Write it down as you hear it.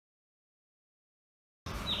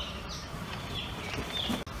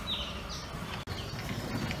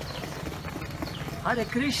Hare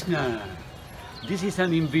Krishna! This is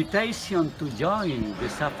an invitation to join the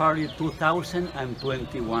Safari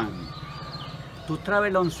 2021. To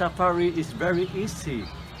travel on Safari is very easy.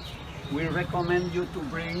 We recommend you to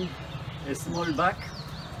bring a small bag,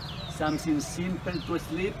 something simple to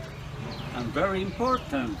sleep, and very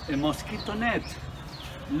important, a mosquito net.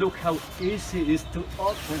 Look how easy it is to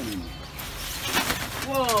open.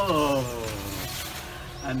 Whoa!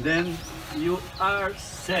 And then you are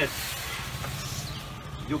set.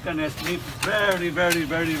 You can sleep very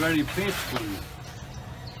peacefully.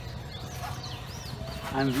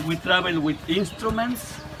 And we travel with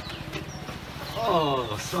instruments.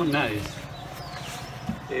 Oh, so nice.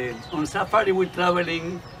 On Safari we're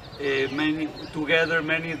traveling many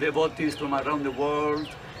devotees from around the world,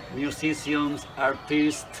 musicians,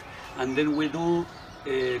 artists, and then we do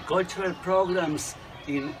cultural programs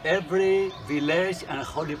in every village and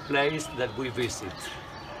holy place that we visit.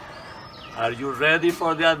 Are you ready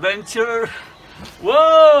for the adventure?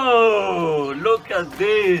 Whoa! Look at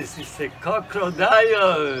this! It's a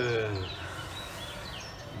crocodile!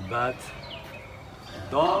 But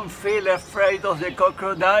don't feel afraid of the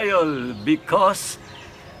crocodile, because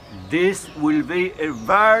this will be a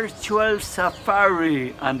virtual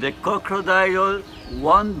safari and the crocodile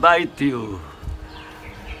won't bite you.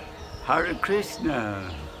 Hare Krishna!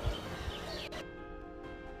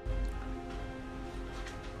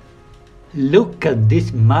 Look at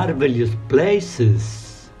these marvelous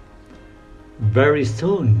places! Very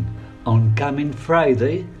soon, on coming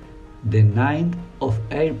Friday, the 9th of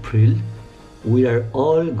April, we are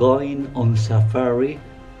all going on safari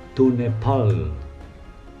to Nepal.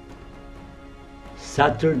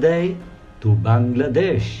 Saturday to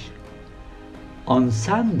Bangladesh. On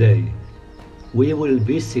Sunday, we will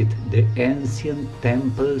visit the ancient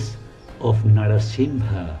temples of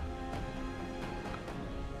Narasimha.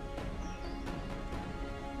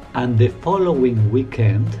 And the following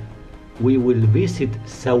weekend, we will visit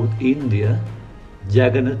South India,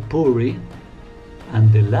 Jagannath Puri,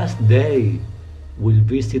 and the last day we'll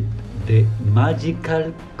visit the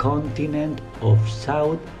magical continent of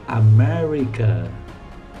South America.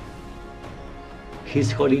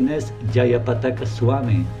 His Holiness Jayapataka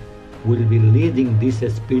Swami will be leading this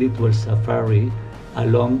spiritual safari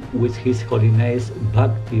along with His Holiness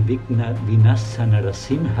Bhakti Vinasa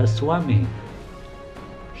Narasimha Swami,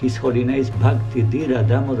 His Holiness Bhakti Dhira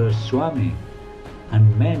Damodar Swami,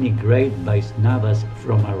 and many great Vaishnavas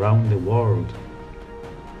from around the world.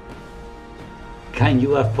 Can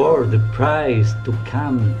you afford the price to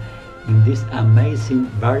come in this amazing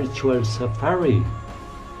virtual safari?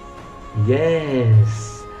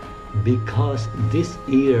 Yes, because this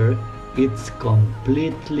year it's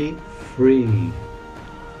completely free.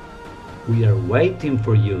 We are waiting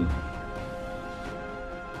for you.